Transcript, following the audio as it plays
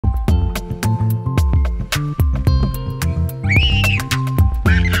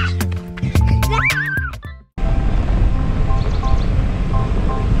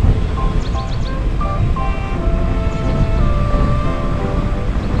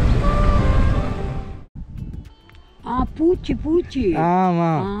பூச்சி ஆமா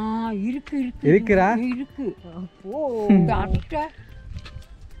இருக்கு இருக்குடா இருக்கு அட்டை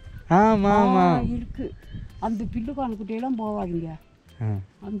ஆமா ஆமா இருக்கு அந்த பில்லு காணுக்குட்டியெல்லாம் போவாதீங்க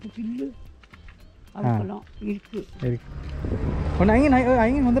அந்த பில்லு அதுக்கெல்லாம் இருக்கு ஒன்று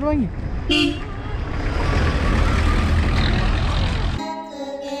அங்கே வந்துடுவாங்க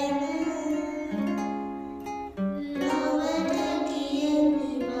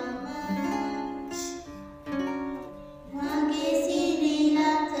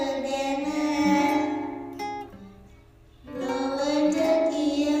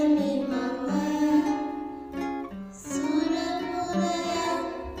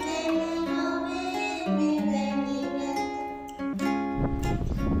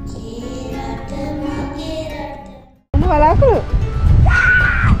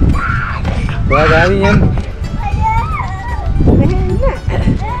Gawin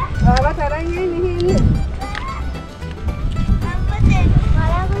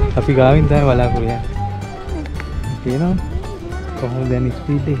tapi gawin tayo wala ko yan okay no kung dan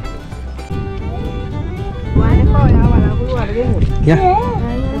speed eh wala ko ya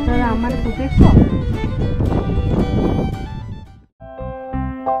ito aman putik ko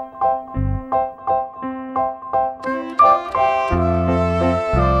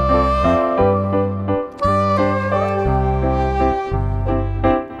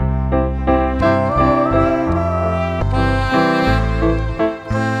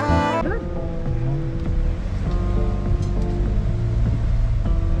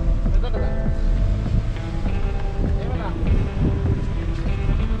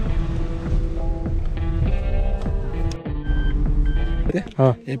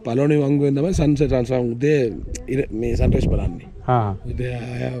ඒ පළවෙනි වංගුවෙන් තමයි සන්සෙට් උදේ මේ සන්රයිස් බලන්නේ. උදේ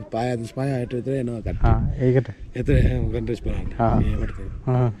 5:35ට විතර එනවා කට්ටිය. ඒකට. එතන සන්රයිස් බලන්නේ. ඒකට.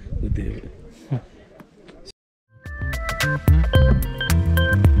 උදේ.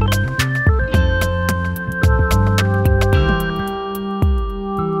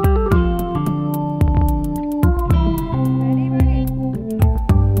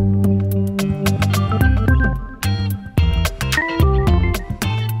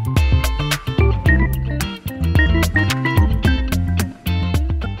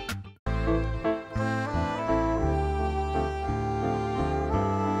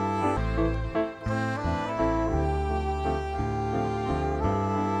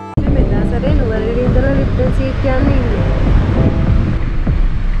 Lipton Seat යන්නේ ඉන්නේ.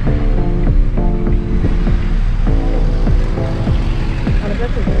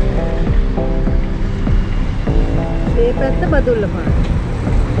 අරකට. මේ පැත්ත බදුල්ල පාන.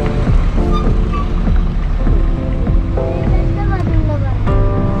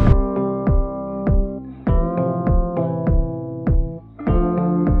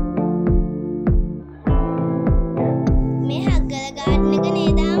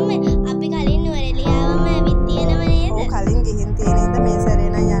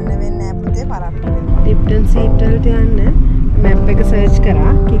 Lipton Seat වලට යන්න මැප් එක සර්ච්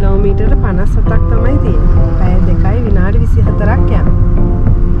කරා කිලෝමීටර 57ක් තමයි තියෙන්නේ. පැය 2යි විනාඩි 24ක් යනවා.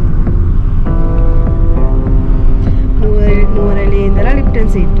 නුවරඑළියේ ඉඳලා Lipton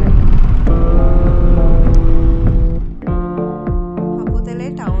Seat වලට.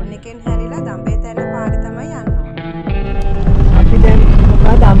 හපුතලේ ටවුන් එකෙන් හැරිලා දඹේතැන්න පාරේ තමයි යන්න ඕනේ. අපි දැන්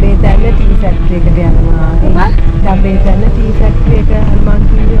දඹේතැන්න ටී ෆැක්ටරි එකට යනවා. දඹේතැන්න ටී ෆැක්ටරි එක මං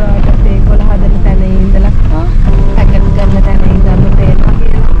කිව්වා ඔයාලට ඒගොල්ලෝ හදන තැන ඉඳලා පැකට් කරන තැන ඉඳන් තේනවා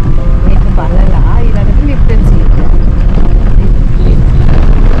කියලා. මේක බලලා ඊළඟට Lipton Seat.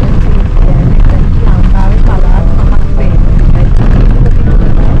 ලංකාවේ පළාත් 5ක් පේනවා.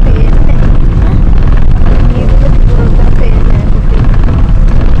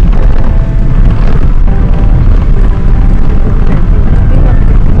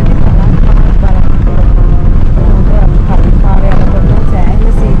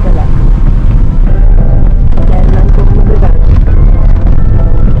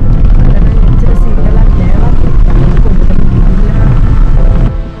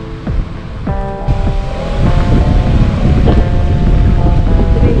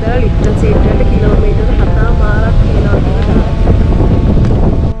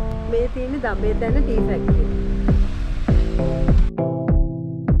 Dambethenna Tea Factory.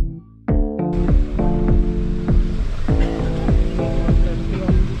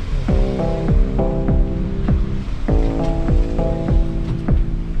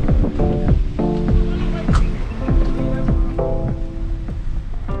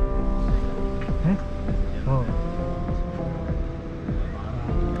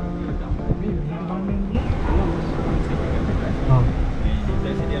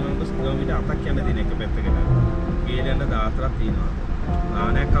 ස්පීඩ් එක 14ක් තියෙනවා.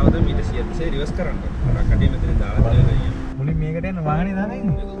 වාහනයක් කවද මීට 100 රිවර්ස් කරන්න. රකඩේ මෙතන දාලා තියෙනවා. මුලින් මේකට යන වාහනේ දාලා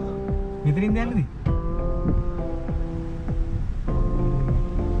ඉන්නේ. මෙතනින්ද යන්නේද?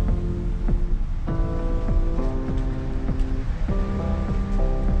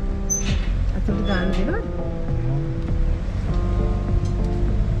 අතට දාන්න දෙනවද?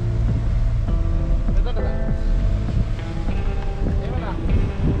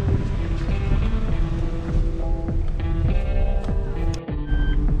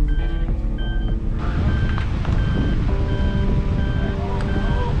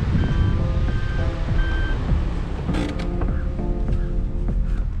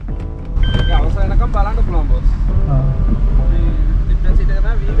 බලන්න පුළුවන් බොස්. ලිප්ටන් සීට් එක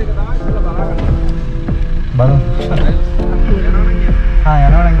තමයි වීල් එක තමයි ඉස්සෙල්ලා බලා ගන්න. බලමු.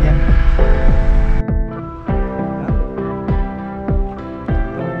 යනවා නම් කියන්නේ.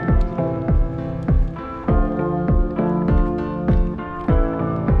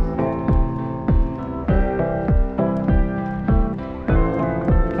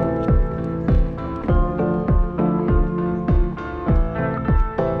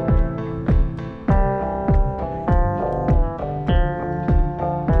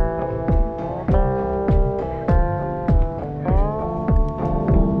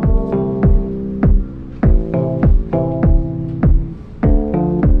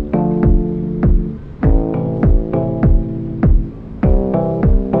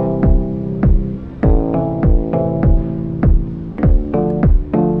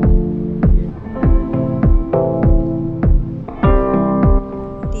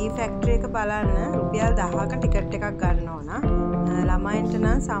 බලන්න රුපියල් 10ක ටිකට් එකක් ගන්න ඕන. ළමයින්ට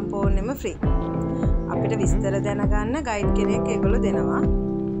නම් සම්පූර්ණයෙන්ම ෆ්‍රී. අපිට විස්තර දැනගන්න ගයිඩ් කෙනෙක් ඒගොල්ලෝ දෙනවා.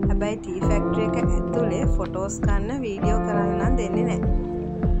 හැබැයි ටී ෆැක්ටරි එක ඇතුලේ ෆොටෝස් ගන්න වීඩියෝ කරන්න නම් දෙන්නේ නැහැ.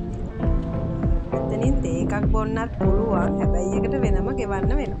 එතනින් තේ එකක් බොන්නත් පුළුවන්. හැබැයි ඒකට වෙනම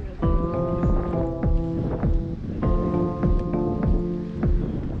ගෙවන්න වෙනවා.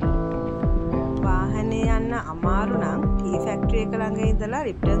 වාහනේ යන්න අමාරු නම් ටී ෆැක්ටරි එක ළඟ ඉඳලා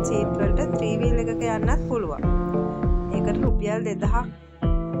ලිප්ටන් සීට් වලට 3 වීල් එකක යන්නත් පුළුවන්. ඒකට රුපියල් 2000ක්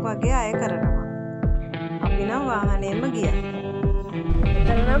වගේ අය කරනවා. අපි නම් වාහනයෙන්ම ගියා.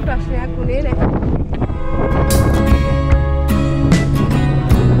 එතන නම් ප්‍රශ්නයක් උනේ නැහැ.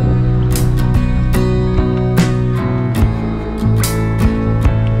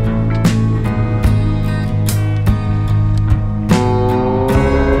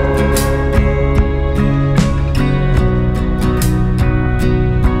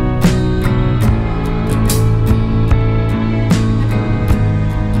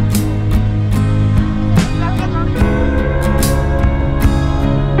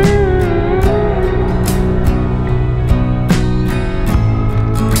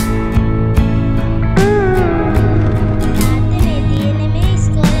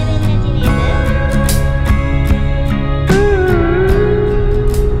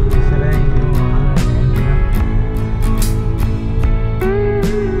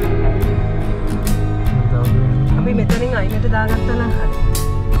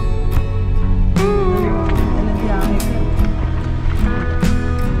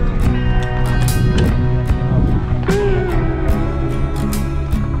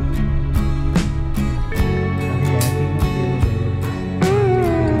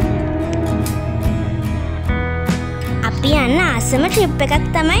 ට්‍රිප් එකක්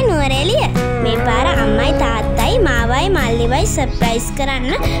තමයි නුවරඑළිය. මේ පාර අම්මයි තාත්තයි මාවයි මල්ලිවයි සර්ප්‍රයිස්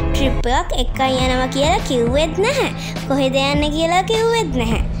කරන්න ට්‍රිප් එකක් යනවා කියලා කිව්වෙත් නැහැ. කොහෙද යන්න කියලා කිව්වෙත්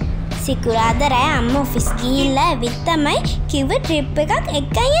නැහැ. සිකුරාදා රෑ අම්මා ඔෆිස් ගිහිල්ලා ඇවිත් තමයි කිව්වේ ට්‍රිප් එකක්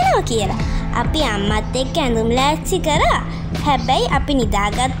යනවා කියලා. අපි අම්මත් එක්ක ඇඳුම් ලෑස්ති කරා. හැබැයි අපි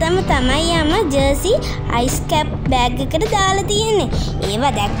නිදාගත්තම තමයි අම්මා ජර්සි අයිස් කැප් බෑග් එකට දාලා තියෙන්නේ.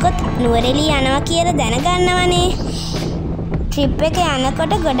 ඒවා දැක්කොත් නුවරඑළිය යනවා කියලා දැනගන්නවනේ. ට්‍රිප් එක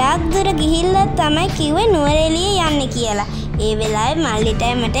යනකොට ගොඩාක් දුර ගිහිල්ලා තමයි කිව්වේ නුවරඑළිය යන්න කියලා. ඒ වෙලාවේ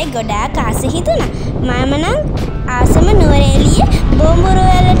මල්ලිටයි මටයි ගොඩාක් ආස හිතුණා. මම නම් ආසම නුවරඑළිය බෝම්බුර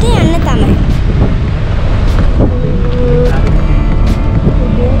වලට යන්න තමයි.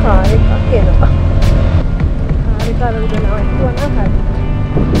 ඉතින් කාර් එකක් එනවා. කාර් එක අරගෙන යනවා ඉක්වන්න හරි.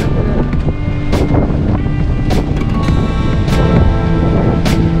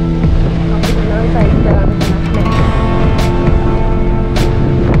 අපිට නම් සයිඩ් කරන්න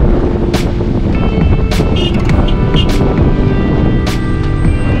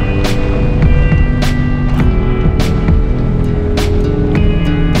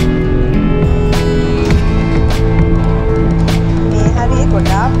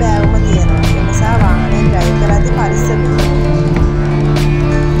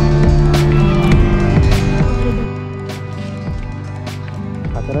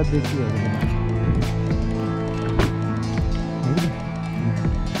දෙකක් වගේ.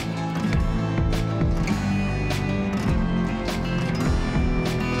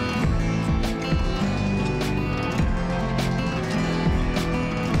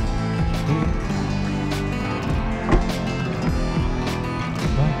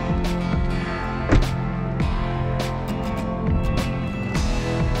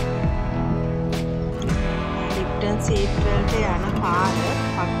 ලිප්ටන් සීට් වලට යන පාර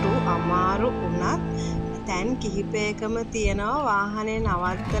පටු අමාරු වුණත් තැන් කිහිපයකම තියෙනවා වාහනේ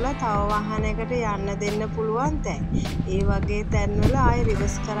නවත්තලා තව වාහනයකට යන්න දෙන්න පුළුවන් තැන්. ඒ වගේ තැන්වල ආයෙ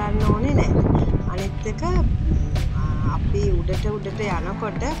රිවර්ස් කරන්න ඕනේ නැහැ. අනිත් එක අපි උඩට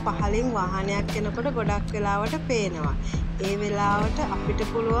යනකොට පහලින් වාහනයක් එනකොට ගොඩක් වෙලාවට පේනවා. ඒ වෙලාවට අපිට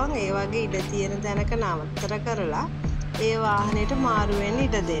පුළුවන් ඒ වගේ ඉඩ තියෙන තැනක නවත්තර කරලා ඒ වාහනේට මාරු වෙන්න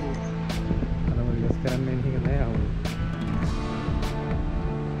ඉඩ දෙන්න. කරන්නේ නැහැ නෑ අවුල්.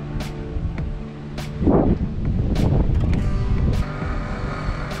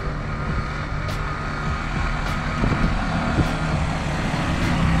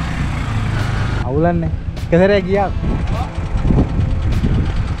 අවුලන්නේ. කෙතරේ ගියා?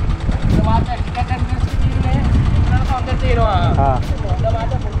 ආ.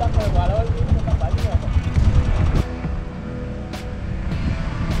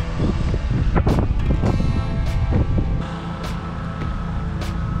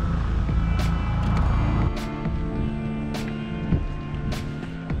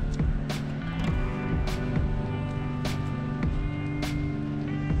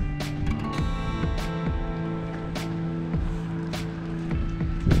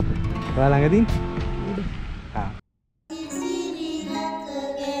 ළඟදී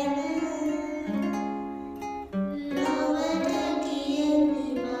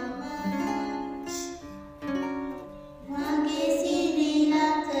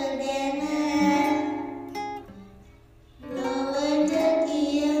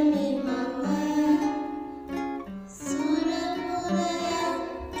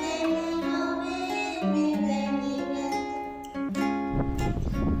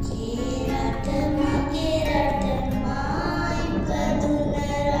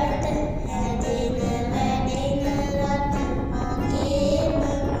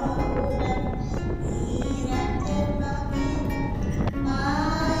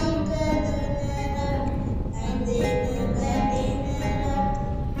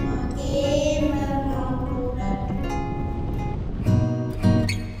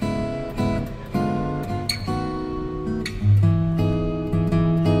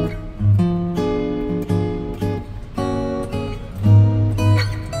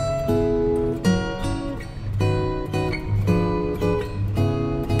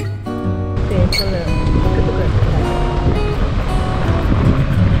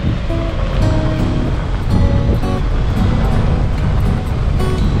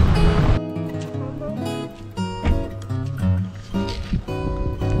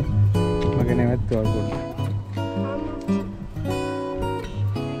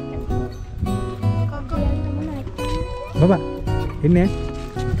Bapak, ini ya,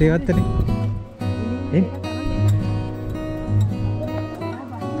 lewat tadi. Ini.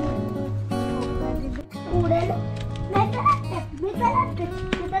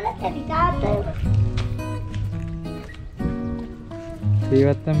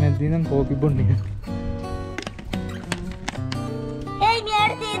 Lewat medinan kopi bonni. Hey, ini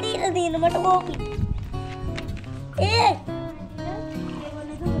ada tadi mata kopi.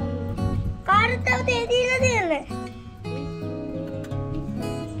 Kartu tadi ada.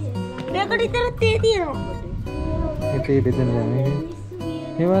 Mereka ditaruh tadi no. Itu beda nih.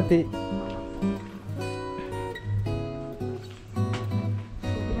 Hewati.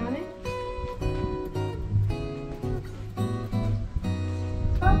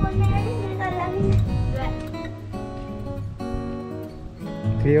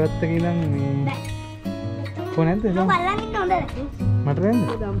 Hewat tegilang nih. Kau nanti dong. Balangin no deh. Matren.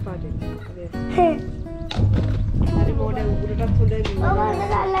 Hari mau ada udah sudah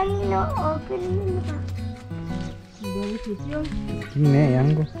balangin no. Open. Ini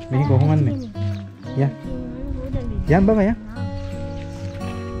yang gua, ini kohoman nih. Ya. Yang bapak ya.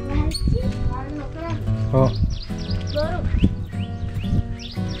 Oh.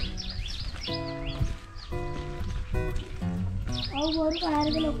 baru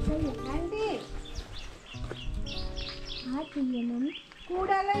harga lokal nanti. Hati ya mami.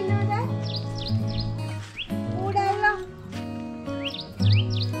 Kudala ini ada. Kudala.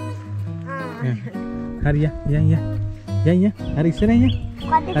 Hari ya. Hari Senin ya.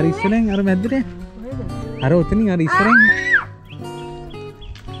 Hari Senin hari Madrid ya. Hari Utini hari Senin.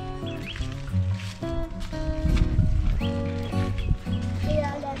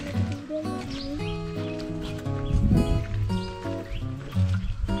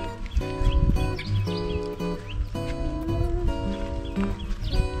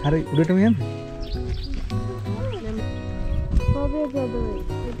 හරි උඩටම යන්න.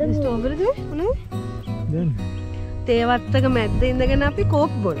 ස්ට්‍රෝබෙරිද මොනවද? දැන් තේ වත්තක මැද්ද ඉඳගෙන අපි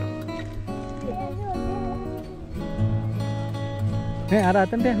coke බොනවා. නේ අර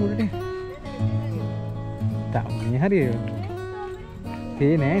අතන්ට යන්න උඩට. තාම මේ හරි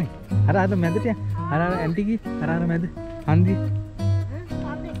තේ නෑනේ. අර අත මැදට යන්න. අර ඇන්ටි කි අර මැද හන්දි.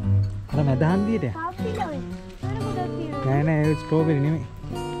 අර මැද හන්දියට යන්න. නෑ නෑ ඒ ස්ට්‍රෝබෙරි නෙමෙයි.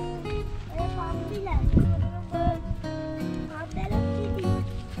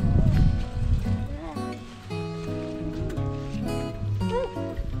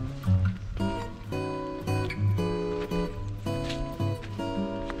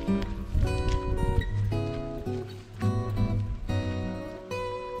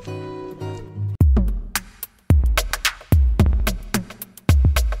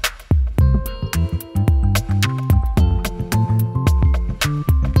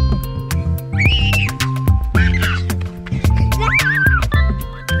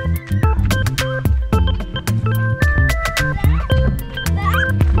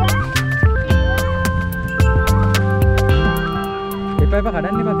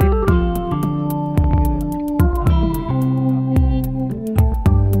 කඩන්නේ පස්සේ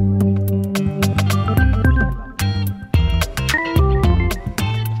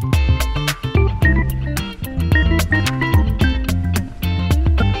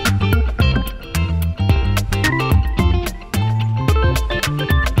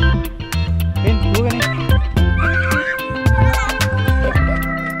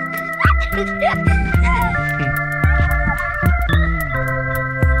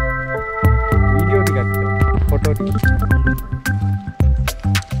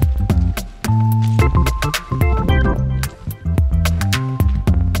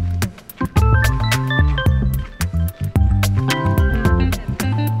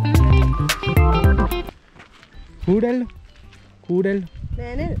ಕೂಡಲ್ಲು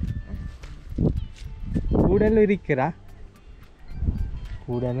ಕೂಡಲ್ಲು ಇರಿಕ್ಕಿರಾ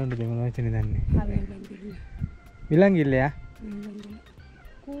ಕೂಡಲ್ಲು ಉಂಟು ದೇವನ ವಚನೆ ದನ್ನೆ ಇಲ್ಲಂಗಿಲ್ಲಯಾ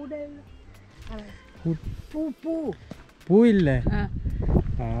ಪೂ ಇಲ್ಲ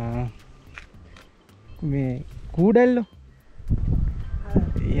ಕೂಡಲ್ಲು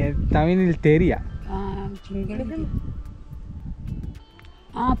ತಮಿಳಿಲ್ ತೆರಿಯಾ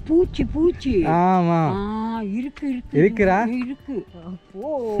பூச்சி பூச்சி ஆமா இருக்கு இருக்கு இருக்குடா இருக்கு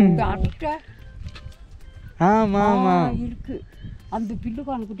ஓ அட்டை ஆமா ஆமா இருக்கு அந்த பில்லு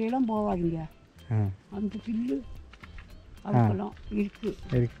காணுக்குட்டியெல்லாம் போவாதீங்க அந்த பில்லு அதுக்கெல்லாம் இருக்கு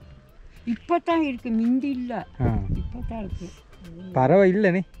இருக்கு இப்பதான் இருக்கு மிந்தி இல்ல இப்பதான் இருக்கு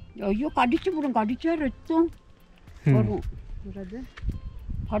பரவாயில்லனே ஐயோ கடிச்சு போடும் கடிச்சா ரத்தம் வரும்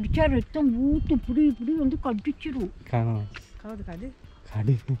கடிச்சா ரத்தம் ஊத்து புடி புடி வந்து கடிச்சிடும் කවුද කඩේ?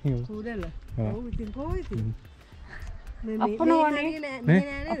 කඩේ කුඩල. ඔව් ඉතින් කොහොමද ඉතින්? අපනවනේ මෙහෙ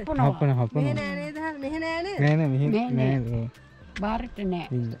නෑ නේද? මෙහෙ නෑ නේද? නෑ නෑ මෙහෙ නෑ. බාරට නෑ.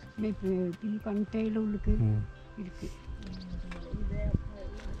 මේ පිළි කන්ටේල උල්ලක ඉருக்கு.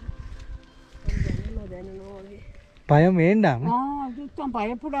 பயம் வேண்டாம். அதுதான்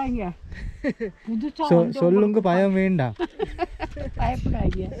பயப்படாங்க. புதுசா சொல்லுங்க பயம் வேண்டாம்.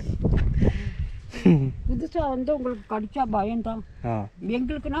 பயப்படாங்க. புதுசா வந்து உங்களுக்கு கடிச்சா பயம் தான்.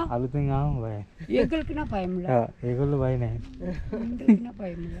 எங்களுக்குனா அழுத்துங்க பயம். எங்களுக்குனா பயம் இல்ல. எங்களுக்கு பயம் நே. எங்களுக்குனா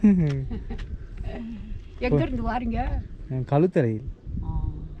பயம் இல்ல. எங்க இருந்து வாரீங்க? கழுத்தறையில்.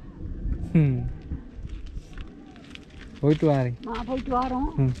 போயிட்டு வாரேன். போயிட்டு வாரோம்.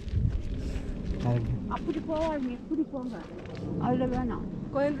 அப்படி போவாங்க இப்படி போங்க. அதுல வேணாம்.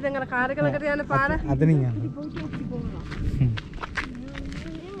 කොහෙන්ද දැන් අර කාර් එක ළඟට යන පාර? අතනින් යන්න. இப்படி போயிட்டு அப்படி போகலாம்.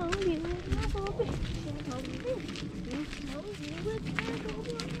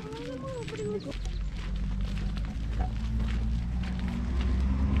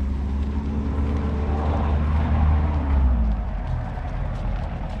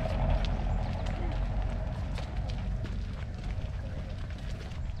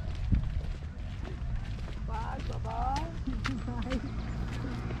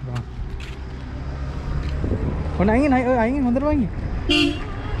 angin angin හොඳට වංගි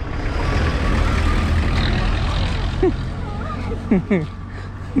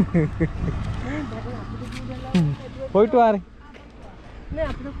போயிட்டு வாரேன் නෑ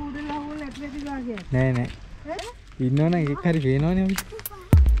අපිට කුඩලා හොල්ල ඇටලටි ගාගේ නෑ නෑ ඉන්නවනම් එකක් හරි පේනවනේ අපි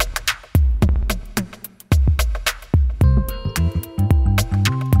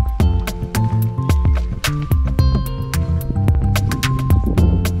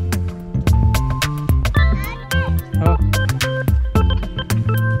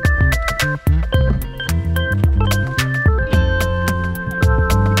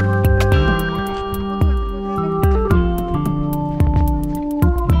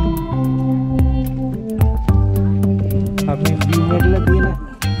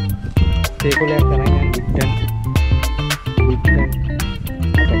තේකොලයක් තරම් යන ලිප්ටන් කපේ.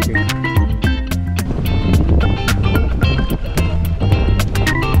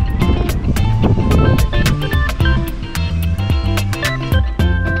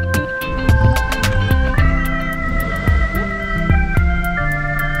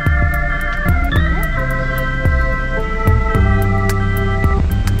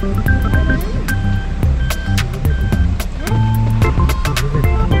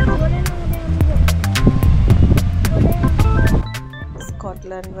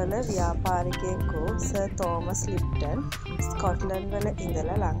 ස්කොට්ලන්ඩ් වල ව්‍යාපාරිකයෙකු සර් තෝමස් ලිප්ටන් ස්කොට්ලන්ඩ් වල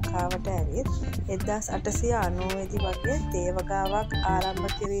ඉඳලා ලංකාවට ඇවිත් 1890 වගේ තේවගාවක්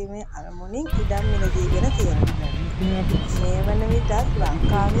ආරම්භ කිරීමේ අරමුණින් ඉඩම් මිලදීගෙන තියෙනවා. මේ වන විටත්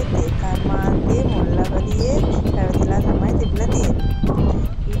ලංකාවේ තේ කර්මාන්තයේ මුල්ලවදියේ පැවතිලා තමයි තිබිලා තියෙන්නේ.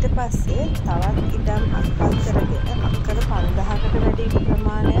 ඊට පස්සේ තවත් ඉඩම් අත්පත් කරගෙන අක්කර 5000කට වැඩි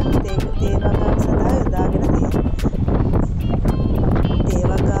ප්‍රමාණයක් තේවගාව සඳහා යොදාගෙන තියෙනවා.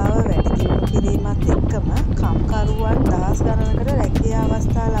 තේවගාව වැඩි දියුණු කිරීමත් එක්කම කම්කරුවන් දහස් ගණනකට රැකියා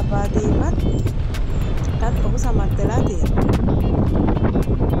අවස්ථා ලබා දීමටත් ඔහු සමත් වෙලා තියෙනවා.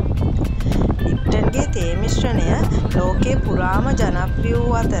 ලිප්ටන්ගේ තේ මිශ්‍රණය ලෝකේ පුරාම ජනප්‍රිය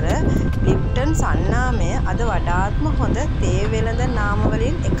වූ අතර ලිප්ටන් සන්නාමය අද වඩාත්ම හොඳ තේ වෙළඳ නාම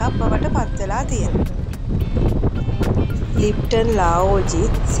වලින් එකක් බවට පත් වෙලා තියෙනවා. ලිප්ටන් ලාओजी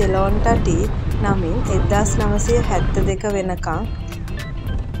සෙලොන්ටා ටී නමින් 1972 වෙනකන්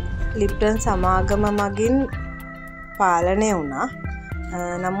ලිප්ටන් සමාගම මගින් පාලනය වුණා.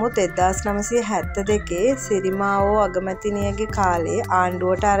 නමුත් 1972 සිරිමාවෝ අගමැතිනියගේ කාලේ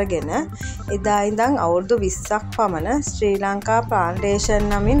ආණ්ඩුවට අරගෙන එදා ඉඳන් අවුරුදු 20ක් පමණ ශ්‍රී ලංකා ප්ලාන්ටේෂන්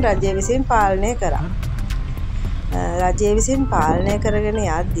නමින් රජය විසින් පාලනය කරා. රජය විසින් පාලනය කරගෙන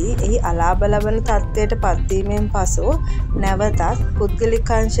යද්දී එහි අලාභ ලබන තත්ත්වයට පත්වීමෙන් පසු නැවතත්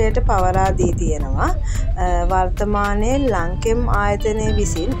පුද්ගලික අංශයට පවරා දී තියෙනවා. වර්තමානයේ ලංකෙම් ආයතනය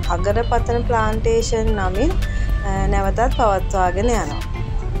විසින් අගරපතන ප්ලාන්ටේෂන් නමින් නැවතත් පවත්වාගෙන යනවා.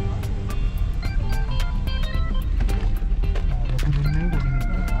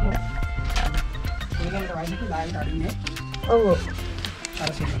 ඔව්.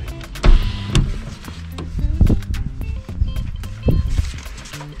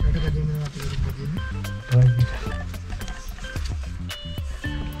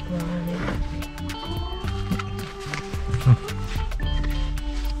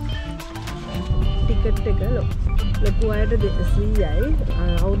 ටිකට් එක ලොකු අයට 200යි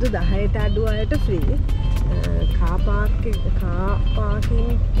අවුරුදු 10ට අඩු අයට ෆ්‍රී. කා පාකින්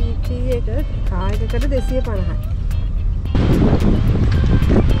ෆී එක කා එකකට 250යි.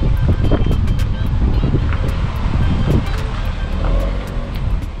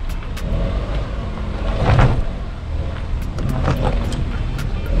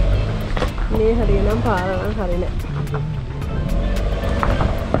 මේ හරියනම් පාර නම් හරි නෑ.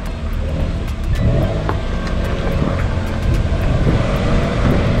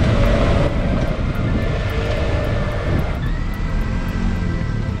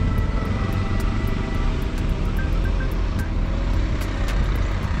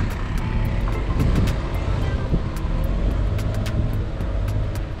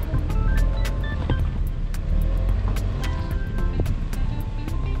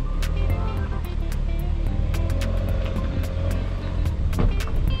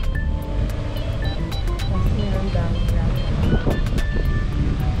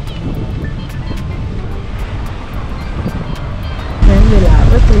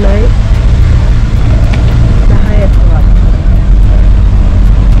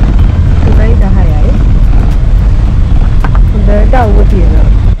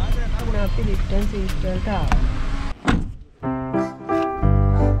 Lipton Seat Haputale.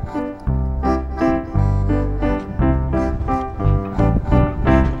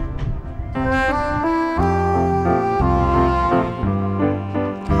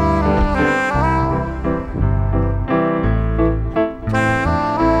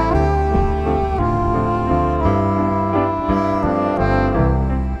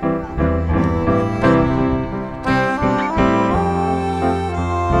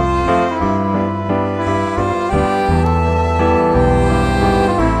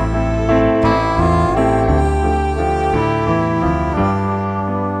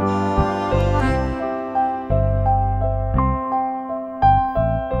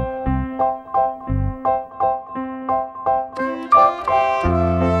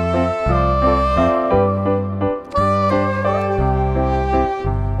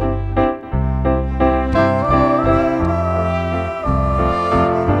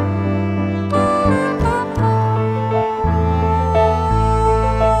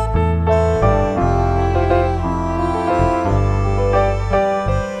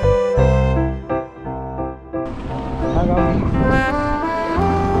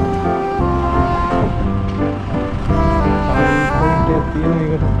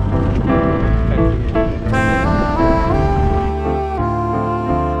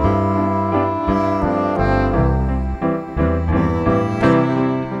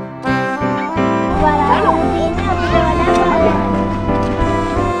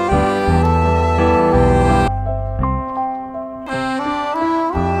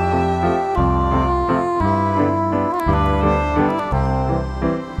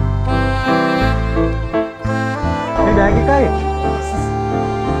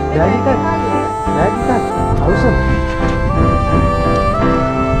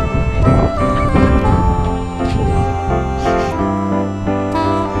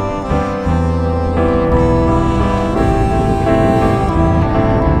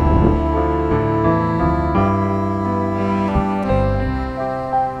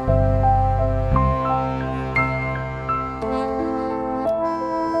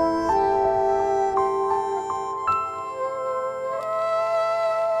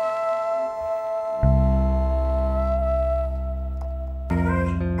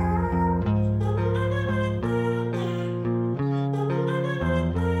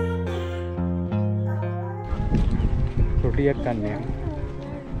 රොටියක් කන්නේ.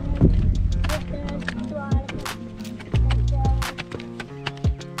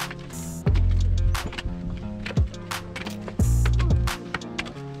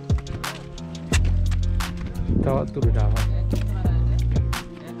 තවත් උඩට ආවා.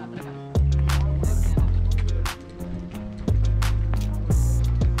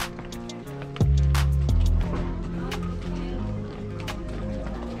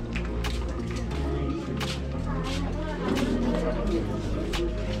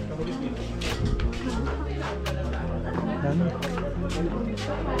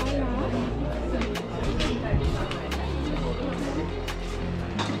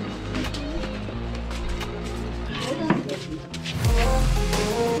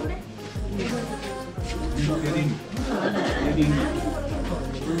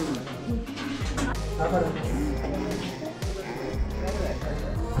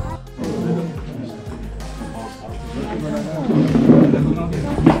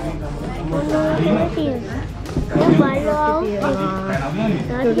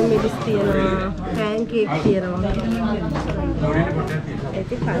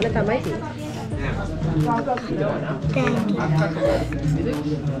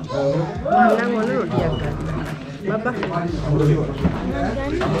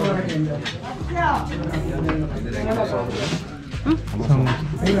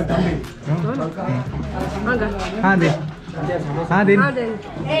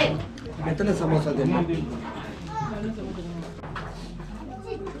 මෙතන සමෝසා දෙන්න.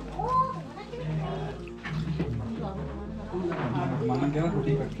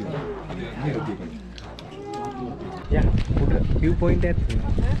 Ya, udah view point at.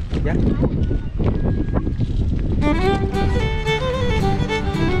 Ya.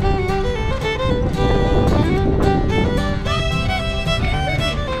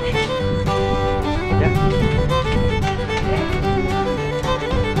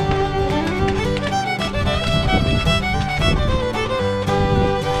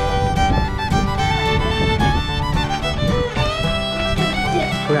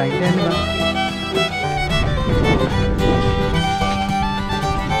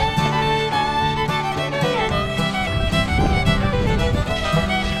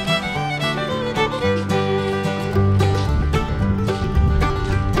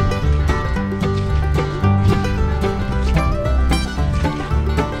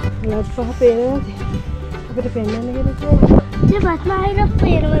 පහ පේනවද? අපිට පෙන්වන්න කියලා මේ බස්නාහිරක්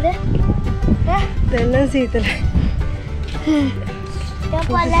පේනවද? දැන් සීතලයි. ඒ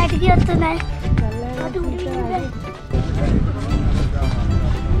පල්ලයට ගියොත් නෑ. පල්ලයට උඩින්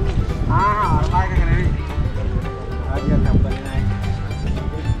අරමායක නෙවෙයි. ආදියක් හම්බෙන්නේ නෑ.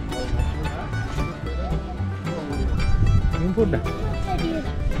 මේ පොඩ්ඩක්.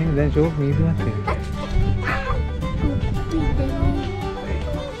 මේ දැන් ෂෝක් මීදුමක් තියෙනවා.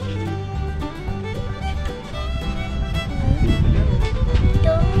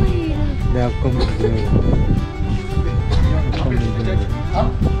 දැන් ඔක්කොම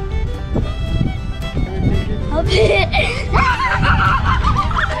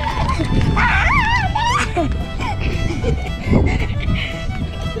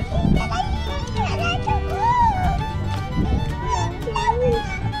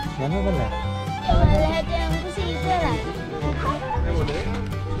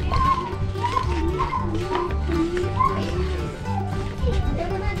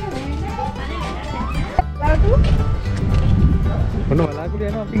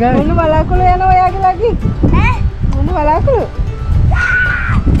මොන බලාකුළු යනවා ඔයාගේ ලගි? මොන බලාකුළු?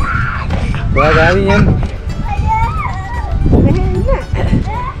 ඔයා ගාවින් යන්නේ. මෙහෙ ඉන්න.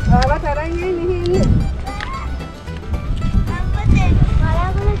 ආවත් අරන් යයි මෙහෙ ඉන්න.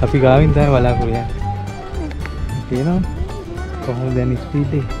 අපි ගාවින් තමයි බලාපොරොත්තු වෙන්නේ. තියෙනවද? කොහොමද දැන්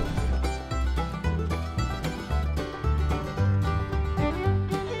ස්පීඩ් එක?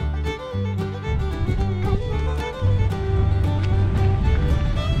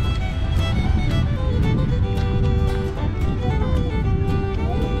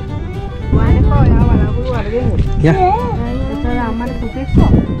 Ya. Betul aman putih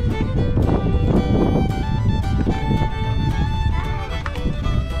kok.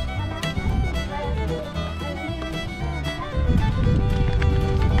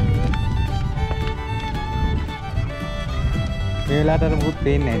 වෙලාවට අර මුකුත්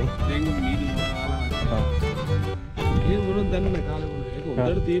පේන්නේ නැහැ දැන් නීදු මාලා. ඒ මොනවද දන්නේ කාලේ මොනවද? ඒක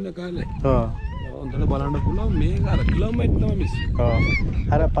උඩට තියෙන කාලේ. නේ. ඔව්. හොඳට බලන්න පුළුවන් මේක අර කිලෝමීටර් තමයි මිස්. ඔව්.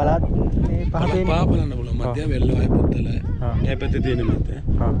 අර පළාත් මේ පහ පේන්නේ. පහ බලන්න පුළුවන්. මැද වෙල්ලවයි පුත්තල. ඒ පැත්තේ තියෙන මැද.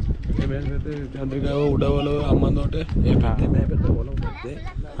 හා. ඒ පැත්තේ චන්ද්‍රිකාව උඩවල අම්මන්දෝට ඒ පැත්තේ මේ පැත්තේ කොළඹ පැත්තේ.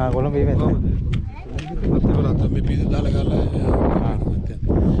 හා කොළඹ මේ පැත්තේ. මැද බලන්න මේ පිට දාලා ගාලා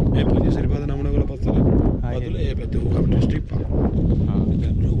මේ පුංචි සිරිපාද නමනගල පස්සල. අතුල ඒ පැත්තේ අපිට ස්ට්‍රිප් එක. හා.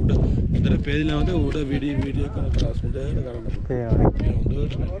 උඩ උඩ පේනවද උඩ වීඩියෝ කරලා සුන්දරට කරන්න. පේනවා.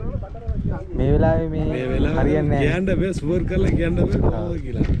 මේ වෙලාවේ මේ හරියන්නේ නැහැ. කියන්න බෑ සුවර් කරලා කියන්න බෑ කොහොමද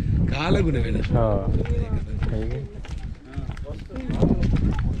කියලා. කාලගුණ වෙනස්. ඔව්. ඒක.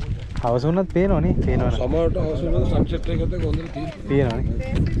 හවස වුණත් පේනවනේ. පේනවනේ. සමහරට හවස වුණත් සන්සෙට් එකකට හොඳට පේනවනේ.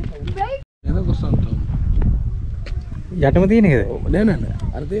 එන කොසන්ත. යටම තියෙන එකද? නෑ නෑ නෑ.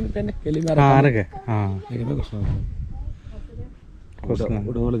 අර තියෙන පෙන්නේ කෙලිම අර. අරක. ආ. ඒක තමයි කොසන්ත. කොසන්ත.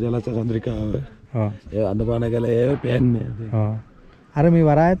 උඩවල ජලච චන්ද්‍රිකාව. ඔව්. ඒ අඳපාන ගල ඒ පෙන්නේ. ඔව්. අර මේ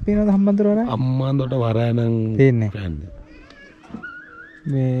වරායත් පේනවද හම්බන්තොට වරාය? අම්මාන්දොට වරායනම් පේන්නේ. පෙන්නේ.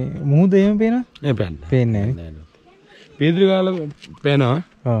 මේ මුහුද එහෙම පේනවද? නෑ පෙන්නේ. පේන්නේ නැහැ. නෑ නෑ. පීද්‍රි කාල පේනවා.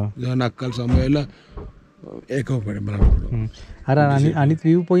 ඔව්. දැන් අක්කල් සමයලා ඒකව බලන්න පුළුවන්. අර අනිත්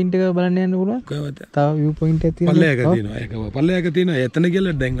view point එක බලන්න යන්න පුළුවන්. කොහොමද? තව view point එකක් තියෙනවා. පල්ලයක තියෙනවා. ඒක පල්ලයක තියෙනවා. එතන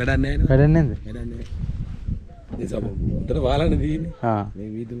ගිහලා දැන් වැඩක් නැහැ නේද? වැඩක් නැද්ද? වැඩක් නැහැ. ඒ සම උතර වාලනේ තියෙන්නේ. ආ. මේ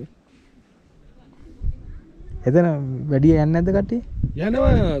වීදුවේ. එතන වැඩි යන්නේ නැද්ද කට්ටිය?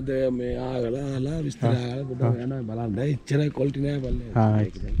 යනවා මේ ආගලා විස්තර ආගලා පොඩ්ඩක් යනවා බලන්න. ඉච්චරයි ක්වොලිටි නැහැ පල්ලේ. ආ.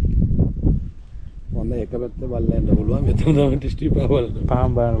 මොන එක පැත්තේ බල්ලෙන්ද පුළුවන් මෙතන තමයි ටෙස්ටි පාවල.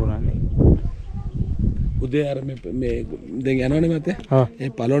 පහම් බලන්න පුළුවන් නේ. උදේ අර මේ දැන් යනවනේ මතේ. ඔව්. ඒ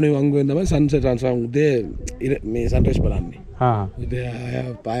පළවෙනි වංගුවෙන් තමයි සන්සෙට් ට්‍රාන්ස්ෆාර්ම් උදේ මේ සන්රයිස් බලන්නේ. ආ. උදේ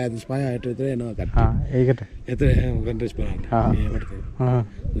 5:35ට විතර එනවා කට්ටිය. ආ ඒකට. එතන සන්රයිස් බලන්න. ආ. ඒකට. ආ.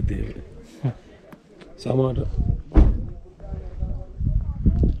 උදේ සමහර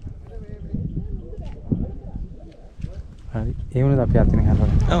හරි. ඒ වුණත් අපි අතින්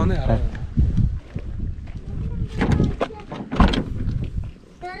හරවන්න. ආ හොඳයි.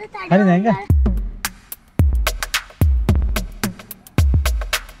 හරි නේද?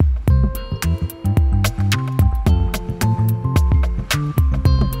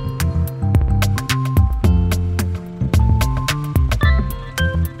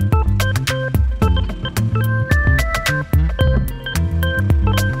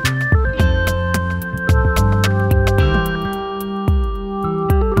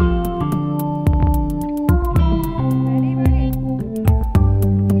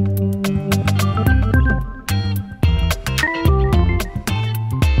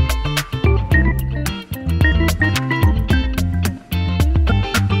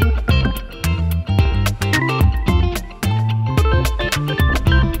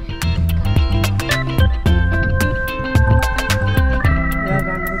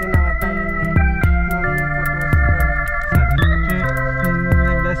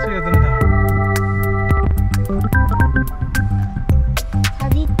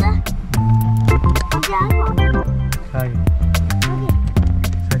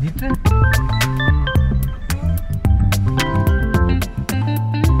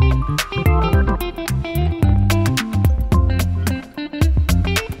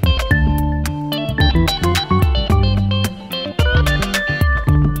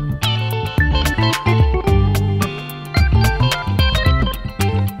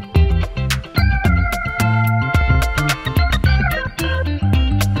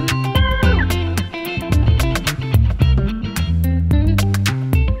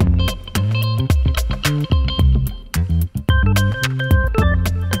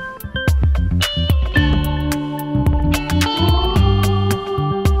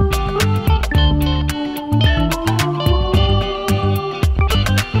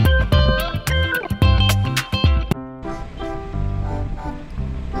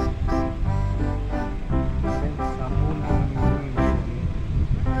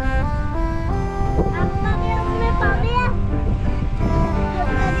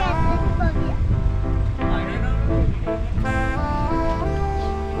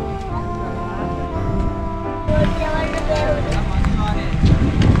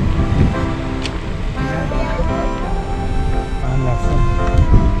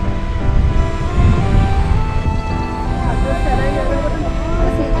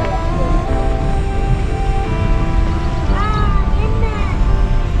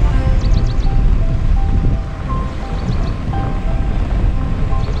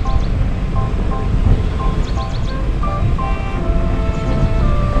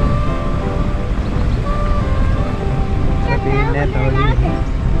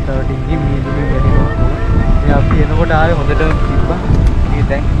 එතකොට ආවේ හොඳටම තිබ්බා. ඉතින්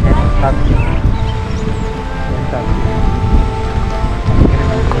දැන් තාක්ෂි. දැන් තාක්ෂි.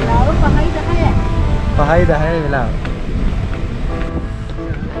 වෙලාව 5:10. 5:10 වෙලාව.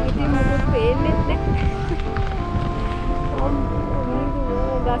 ඉතින් මොකද පේන්නේ නැහැ.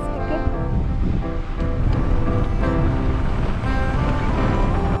 ගස් ටික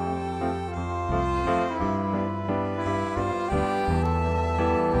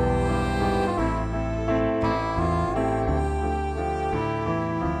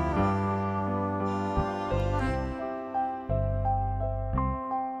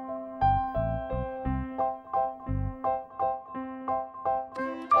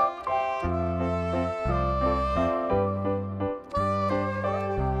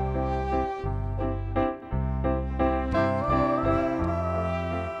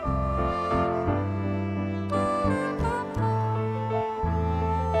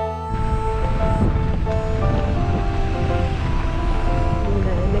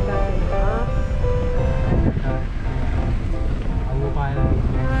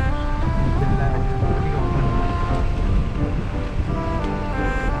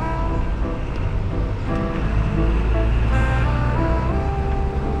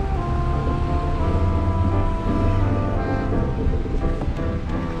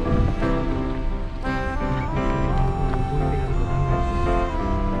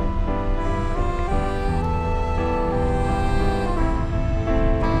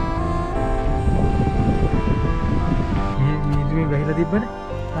තිබ්බනේ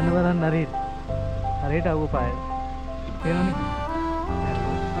අන්න බලන්න හරියට අවුව පාය. තේරෙනවනේ.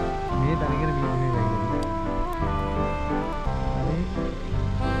 මේ තනිකර